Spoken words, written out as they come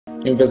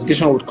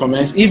investigation would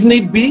commence. If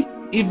need be,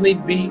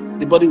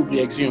 the body will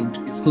be exhumed.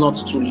 It's not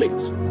too late.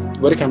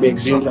 The body can be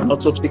exhumed and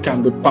autopsy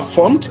can be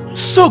performed.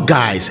 So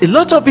guys, a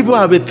lot of people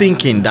have been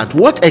thinking that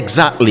what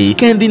exactly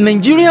can the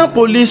Nigerian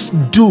police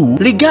do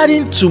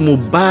regarding to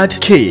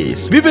MOHBAD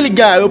case? V0w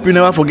guy, I hope you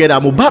never forget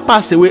that MOHBAD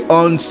passed away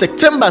on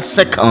September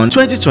 2nd,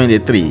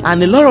 2023,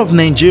 and a lot of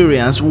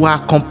Nigerians were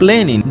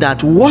complaining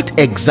that what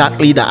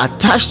exactly that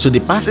attached to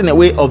the passing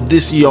away of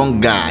this young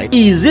guy.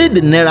 Is it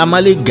the Naira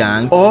Marley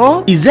gang,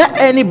 or is there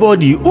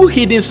anybody who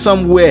hidden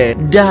somewhere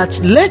that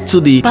led to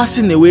the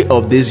passing away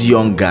of this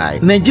young guy?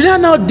 Nigeria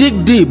now dig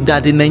deep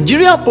that the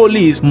Nigerian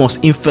police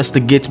must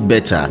investigate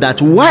better.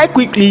 That why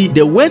quickly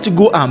they went to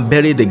go and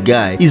bury the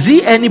guy. Is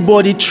he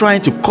anybody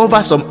trying to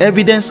cover some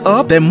evidence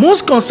up? The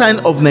most concerned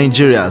of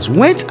Nigerians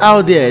went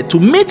out there to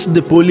meet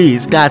the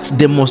police that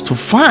they must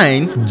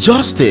find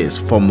justice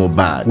for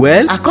MOHBAD.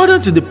 Well,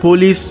 according to the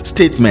police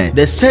statement,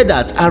 they said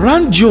that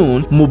around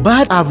June,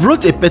 MOHBAD have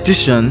wrote a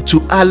petition to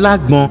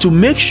Alagbon to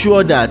make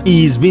sure that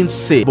he is being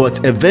safe.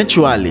 But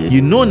eventually,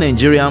 you know,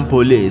 Nigerian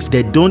police,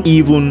 they don't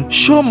even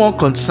show more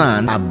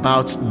concern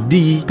about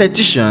the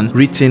petition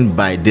written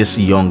by this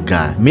young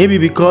guy. Maybe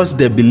because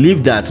they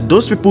believe that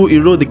those people he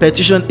wrote the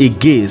petition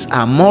against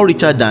are more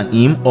richer than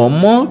him, or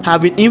more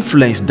having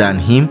influence than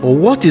him, or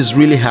what is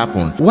really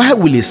happened. Why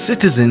will a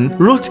citizen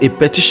wrote a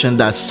petition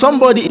that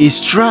somebody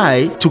is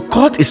trying to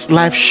cut his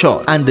life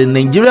short, and the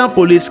Nigerian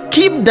police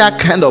keep that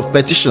kind of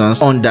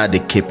petitions under the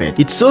carpet?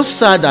 It's so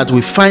sad that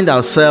we find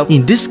ourselves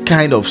in this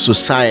kind of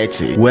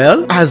society.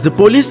 Well, as the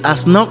police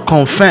has now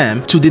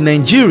confirmed to the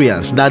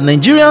Nigerians that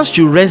Nigerians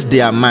should rest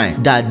their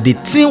mind that the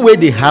thing where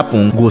they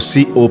happen go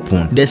see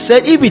open. They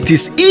said if it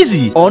is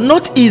easy or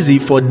not easy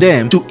for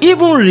them to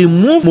even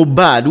remove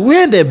MOHBAD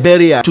where they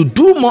bury her, to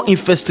do more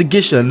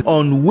investigation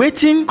on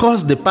waiting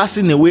cause the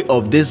passing away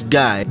of this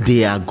guy,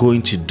 they are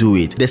going to do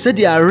it. They said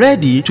they are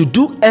ready to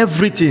do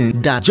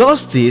everything that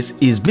justice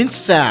is being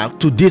served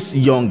to this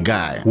young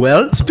guy.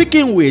 Well,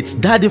 speaking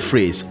with Daddy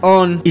Phrase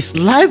on his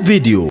live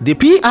video, the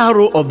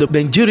PRO of the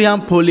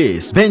Nigerian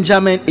police,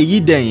 Benjamin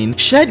Eyideyin,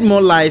 shed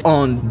more light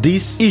on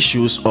these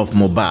issues of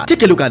MOHBAD.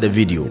 Take a look at the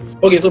video.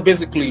 Okay, so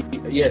basically,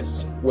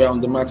 yes, we're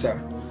on the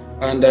matter.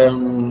 And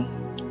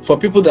for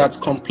people that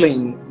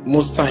complain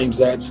most times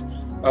that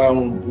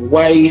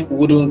why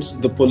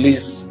wouldn't the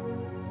police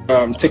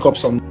take up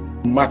some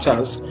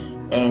matters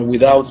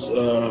without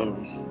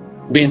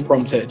being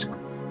prompted?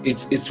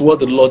 It's what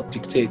the law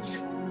dictates.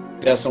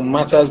 There are some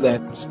matters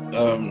that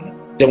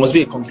there must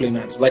be a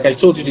complainant. Like I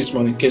told you this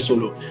morning,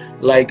 Kesolo.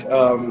 Like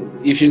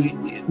if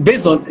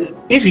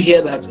you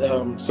hear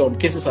that some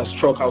cases are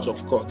struck out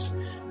of court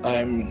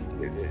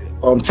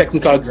on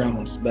technical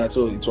grounds, that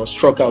it was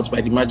struck out by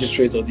the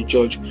magistrate or the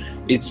judge,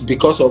 it's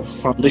because of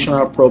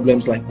foundational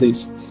problems like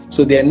this.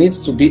 So there needs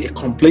to be a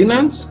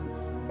complainant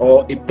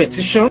or a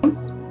petition,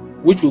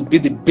 which will be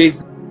the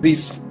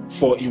basis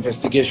for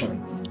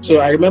investigation. So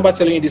I remember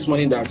telling you this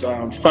morning that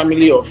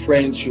family or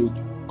friends should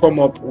come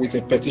up with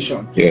a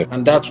petition,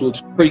 and that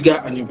would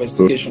trigger an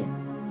investigation.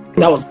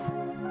 That was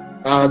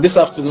this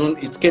afternoon.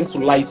 It came to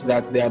light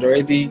that they had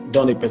already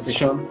done a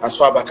petition as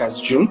far back as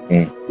June,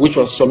 which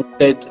was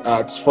submitted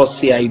at First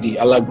CID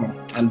Alagbon,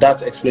 and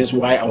that explains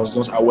why I was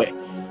not aware.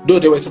 Though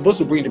they were supposed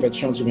to bring the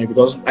petition to me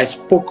because I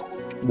spoke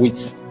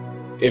with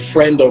a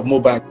friend of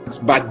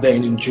MOHBAD back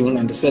then in June,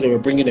 and they said they were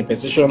bringing a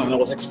petition, and I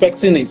was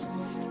expecting it,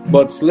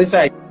 but later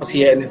I didn't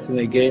hear anything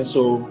again.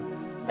 So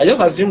I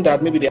just assumed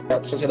that maybe they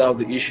had sorted out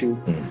the issue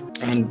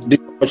and this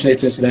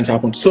unfortunate incident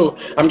happened. So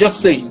I'm just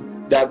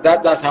saying that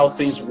that's how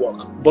things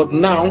work. But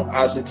now,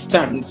 as it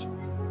stands,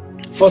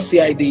 First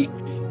CID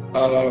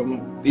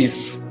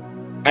is,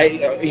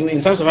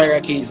 in terms of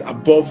hierarchy, is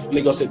above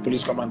Lagos State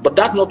Police Command. But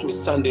that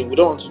notwithstanding, we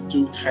don't want to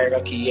do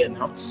hierarchy here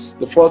now.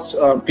 The first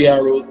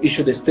PRO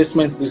issued a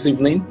statement this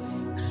evening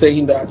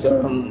saying that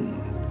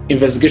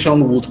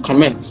investigation would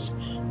commence.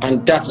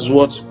 And that is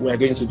what we are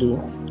going to do.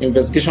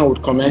 Investigation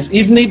would commence.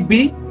 If need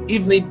be,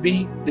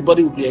 the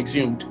body will be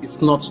exhumed.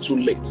 It's not too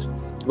late.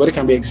 The body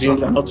can be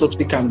exhumed and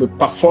autopsy can be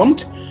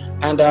performed.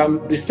 And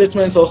the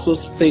statement also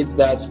states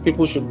that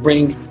people should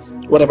bring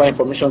whatever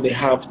information they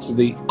have to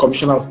the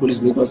Commissioner of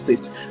Police Lagos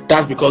State.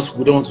 That's because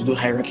we don't want to do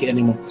hierarchy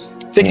anymore.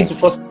 Take it to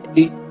First,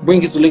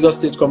 bring it to Lagos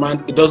State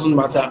Command. It doesn't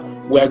matter.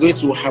 We are going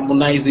to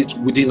harmonize it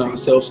within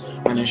ourselves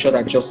and ensure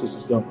that justice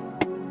is done.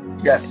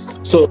 Yes.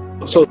 So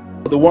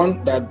the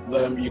one that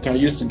you can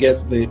use to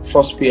get the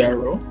first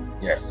PRO,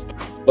 yes,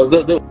 but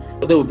they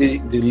will be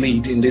the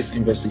lead in this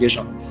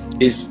investigation,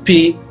 is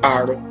PRE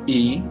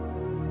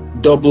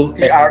double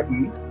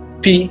PRE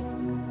P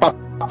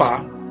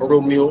Papa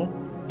Romeo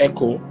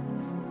Echo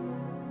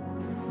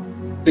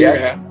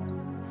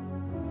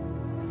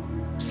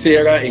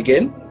Sierra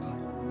again,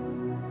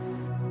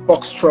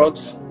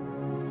 Foxtrot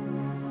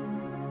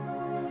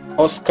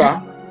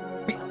Oscar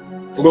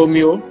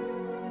Romeo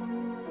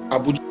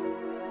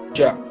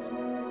Abuja.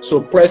 So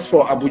press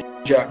for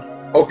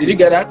Abuja. Okay. Did you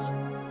get that?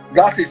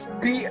 That is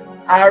PREC.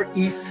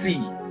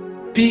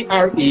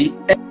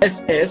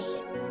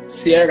 PRESS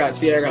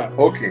Sierra.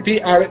 Okay.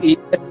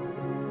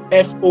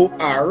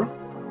 PREFOR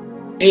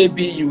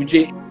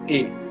Abuja.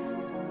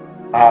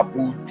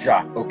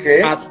 Abuja.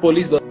 Okay. At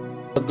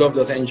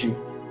police.gov.ng.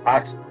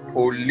 At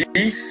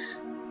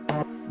police.gov.ng.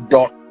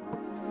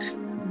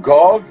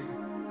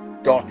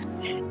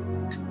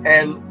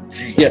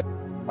 Yeah.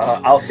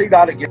 I'll say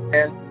that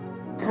again.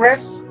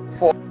 Press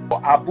for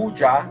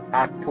Abuja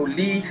at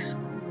police.gov.ng.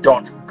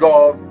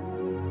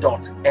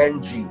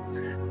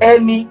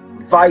 Any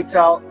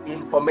vital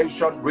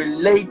information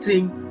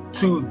relating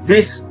to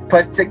this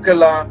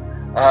particular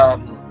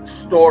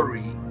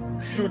story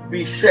should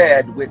be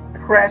shared with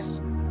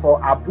press for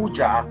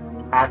Abuja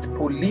at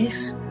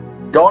police.gov.ng.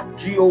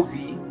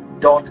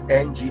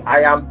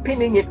 I am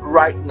pinning it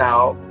right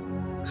now.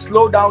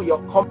 Slow down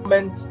your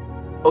comment.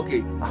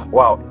 Okay,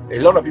 wow, a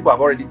lot of people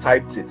have already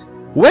typed it.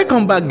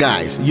 Welcome back,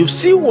 guys. You've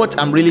seen what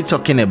I'm really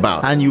talking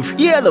about, and you've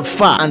heard the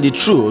fact and the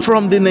truth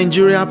from the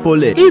Nigerian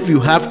police. If you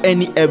have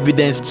any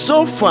evidence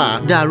so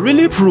far that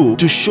really prove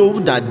to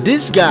show that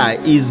this guy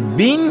is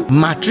being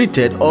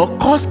maltreated or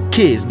cause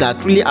case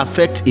that really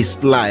affects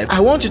his life, I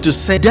want you to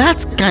send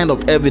that kind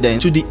of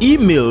evidence to the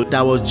email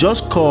that was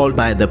just called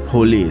by the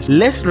police.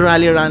 Let's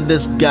rally around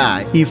this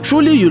guy. If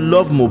truly you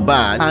love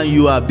Mohbad and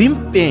you are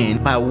being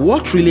pained by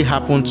what really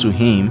happened to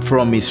him,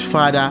 from his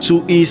father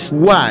to his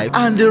wife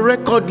and the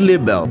record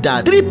label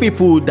that 3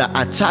 people that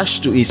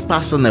attached to his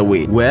passing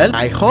away, well,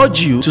 I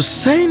urge you to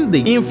send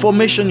the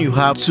information you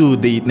have to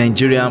the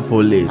Nigerian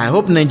police. I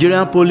hope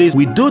Nigerian police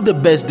will do the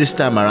best this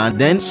time around,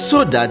 then,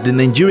 so that the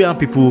Nigerian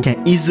people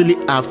can easily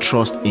have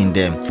trust in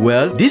them.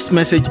 Well, this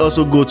message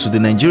also goes to the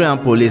Nigerian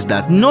police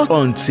that not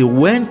until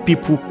when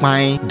people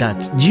find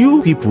that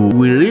you people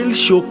will really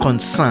show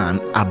concern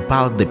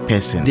about the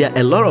person. There are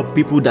a lot of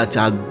people that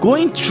are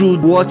going through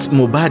what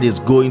Mohbad is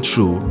going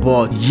through,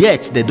 but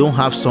yet they don't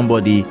have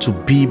somebody to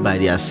be by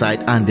their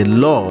side, and the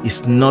law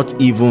is not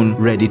even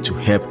ready to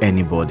help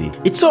anybody.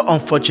 It's so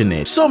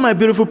unfortunate. So my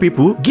beautiful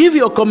people, give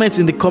your comments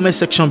in the comment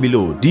section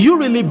below. Do you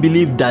really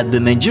believe that the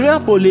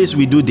Nigerian police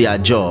will do their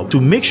job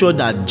to make sure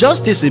that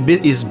justice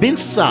is being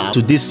served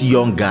to this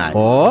young guy,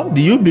 or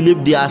do you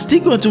believe they are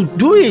still going to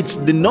do it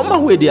the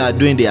normal way they are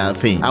doing their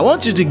thing? I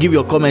want you to give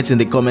your comments in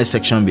the comment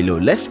section below.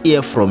 Let's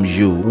hear from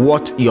you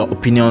what your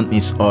opinion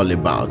is all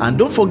about, and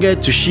don't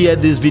forget to share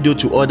this video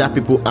to other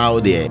people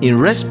out there in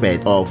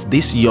respect of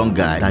this young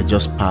guy that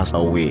just passed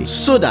away,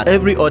 so that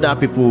every other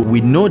people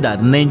will know that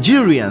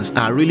Nigerians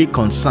are really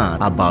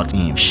concerned about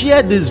him.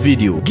 Share this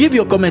video, give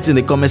your comments in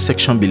the comment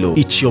section below.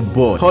 It's your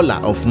boy Holla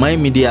of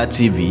MaiMedia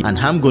TV, and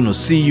I'm gonna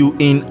see you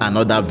in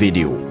another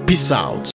video. Peace out.